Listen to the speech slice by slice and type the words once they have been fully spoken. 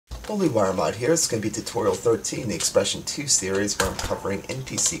HolyWireMod here. It's going to be tutorial 13, the Expression 2 series, where I'm covering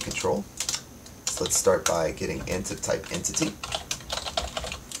NPC control. So let's start by getting int of type entity.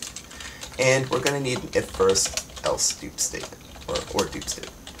 And we're going to need an if first, else dupe statement, or dupe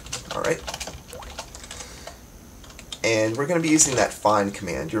statement. Alright. And we're going to be using that find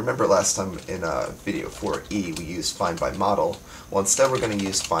command. You remember last time in video 4e we used findByModel. Well, instead we're going to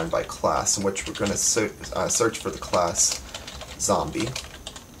use findByClass, in which we're going to search for the class zombie.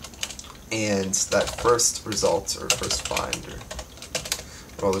 And that first result, or first find,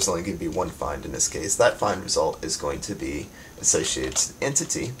 well, there's only going to be one find in this case. That find result is going to be associated to the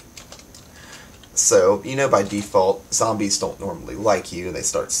entity. So, you know by default, zombies don't normally like you, and they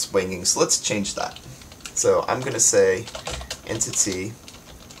start swinging, so let's change that. So I'm going to say entity,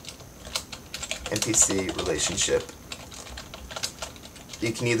 NPC relationship.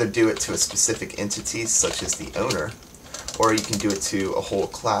 You can either do it to a specific entity, such as the owner, or you can do it to a whole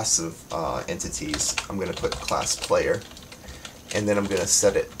class of entities. I'm going to put class player, and then I'm going to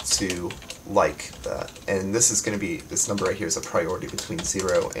set it to like that. And this is going to be, this number right here is a priority between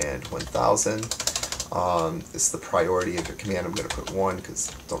 0 and 1000. It's the priority of your command. I'm going to put 1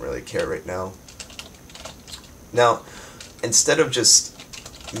 because I don't really care right now. Now, instead of just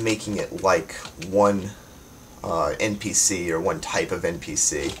making it like one NPC or one type of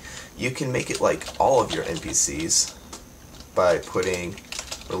NPC, you can make it like all of your NPCs by putting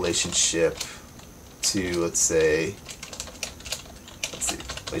relationship to, let's see,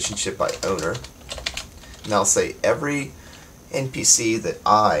 relationship by owner. And I'll say every NPC that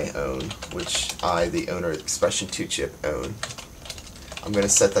I own, which I, the owner, Expression 2 chip, own, I'm going to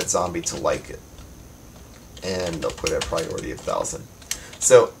set that zombie to like it. And I'll put a priority of 1000.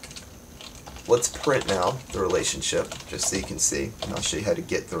 So let's print now the relationship, just so you can see, and I'll show you how to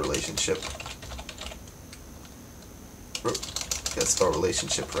get the relationship. Gotta spell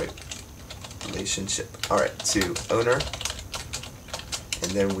relationship right. Relationship. Alright, to owner,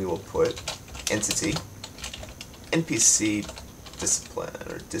 and then we will put entity, NPC discipline,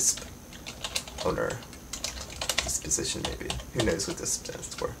 or disp owner, disposition maybe. Who knows what this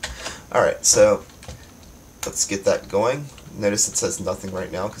stands for. Alright, so let's get that going. Notice it says nothing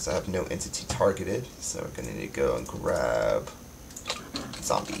right now because I have no entity targeted, so we're going to need to go and grab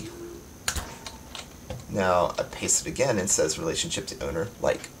zombie. Now I paste it again and it says relationship to owner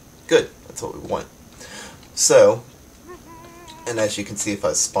like. Good, that's what we want. So, and as you can see, if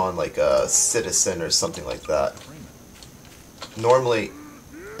I spawn like a citizen or something like that, normally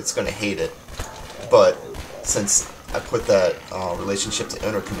it's going to hate it, but since I put that relationship to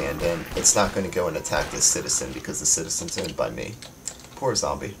owner command in, it's not going to go and attack this citizen because the citizen's owned by me. Poor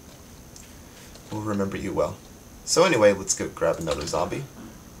zombie. We'll remember you well. So anyway, let's go grab another zombie,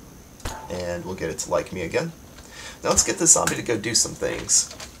 and we'll get it to like me again. Now let's get this zombie to go do some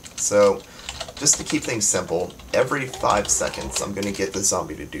things. So, just to keep things simple, every 5 seconds I'm going to get the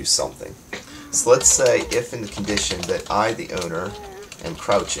zombie to do something. So let's say if in the condition that I, the owner, am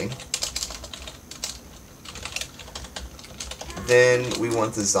crouching, then we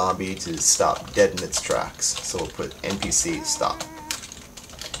want the zombie to stop dead in its tracks. So we'll put npcStop.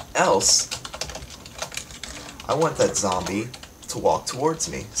 Else, I want that zombie to walk towards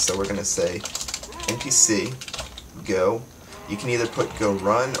me. So we're going to say NPC Go. You can either put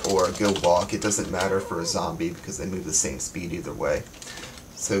GoRun or GoWalk. It doesn't matter for a zombie because they move the same speed either way.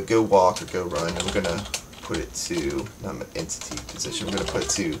 So GoWalk or GoRun, and we're going to put it to, not my entity position, we're going to put it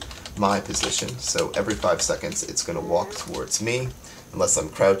to my position. So every 5 seconds it's going to walk towards me. Unless I'm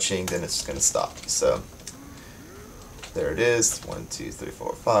crouching, then it's going to stop. So there it is, 1, 2, 3,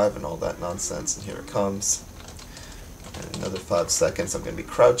 4, 5, and all that nonsense, and here it comes. And another 5 seconds I'm going to be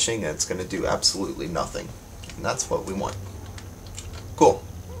crouching, and it's going to do absolutely nothing. And that's what we want. Cool.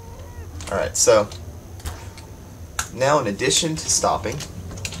 Alright, so now in addition to stopping,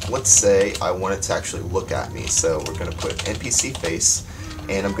 let's say I want it to actually look at me. So we're going to put NPC Face,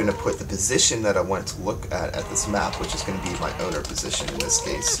 and I'm going to put the position that I want it to look at this map, which is going to be my owner position in this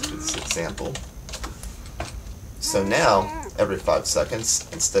case, for this example. So now, every 5 seconds,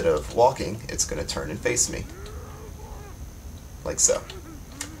 instead of walking, it's going to turn and face me. Like so.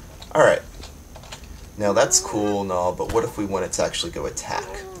 Alright. Now that's cool and all, but what if we want it to actually go attack?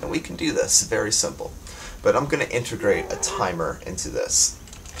 And we can do this, very simple. But I'm going to integrate a timer into this.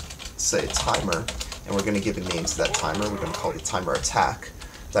 Say timer, and we're going to give a name to that timer. We're going to call it timer attack.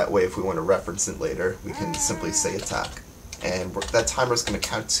 That way, if we want to reference it later, we can simply say attack. And that timer is going to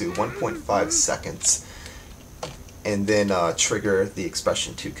count to 1.5 seconds, and then trigger the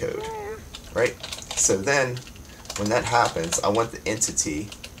expression 2 code. Right? So then, when that happens, I want the entity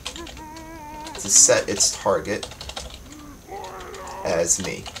to set its target as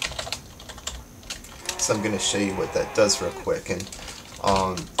me. So I'm going to show you what that does real quick. And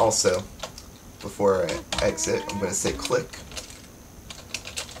also, before I exit, I'm going to say click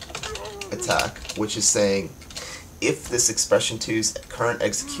attack, which is saying if this expression 2's current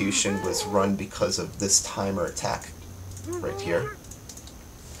execution was run because of this timer attack right here,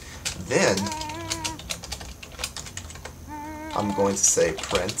 then I'm going to say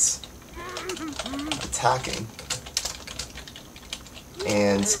print attacking,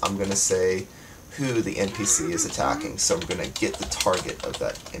 and I'm going to say who the NPC is attacking. So I'm going to get the target of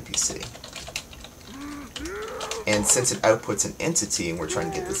that NPC. And since it outputs an entity and we're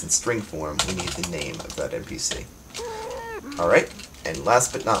trying to get this in string form, we need the name of that NPC. Alright, and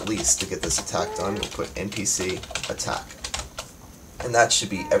last but not least, to get this attack done, we'll put npc Attack. And that should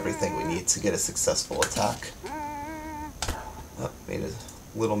be everything we need to get a successful attack. Oh, made a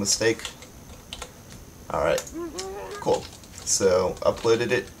little mistake. Alright, cool. So,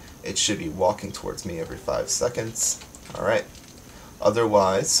 uploaded it. It should be walking towards me every 5 seconds. Alright.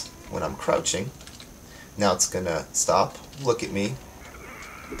 Otherwise, when I'm crouching, now it's going to stop, look at me,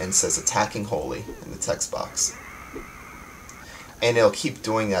 and says attacking wholly in the text box. And it'll keep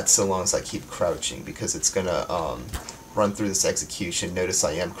doing that so long as I keep crouching, because it's going to run through this execution, notice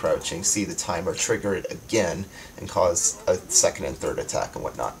I am crouching, see the timer, trigger it again, and cause a second and third attack and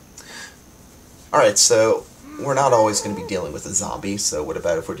whatnot. Alright, so we're not always going to be dealing with a zombie, so what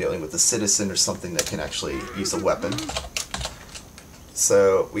about if we're dealing with a citizen or something that can actually use a weapon?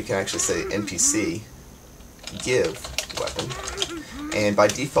 So we can actually say npc GiveWeapon, and by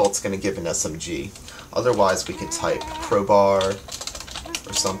default it's going to give an SMG. Otherwise we could type crowbar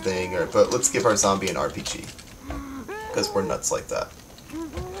or something, but let's give our zombie an RPG, because we're nuts like that.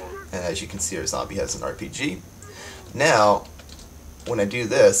 And as you can see, our zombie has an RPG. Now, when I do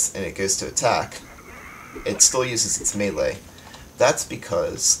this and it goes to attack, it still uses its melee. That's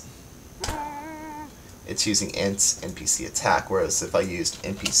because it's using npc Attack, whereas if I used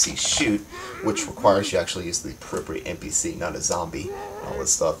npc Shoot, which requires you actually use the appropriate NPC, not a zombie, and all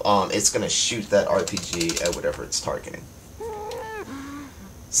this stuff, it's going to shoot that RPG at whatever it's targeting.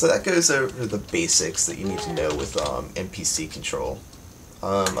 So that goes over the basics that you need to know with NPC control.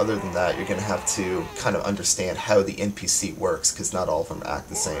 Other than that, you're going to have to kind of understand how the NPC works, because not all of them act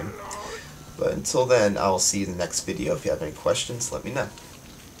the same. But until then, I'll see you in the next video. If you have any questions, let me know.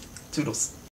 Toodles.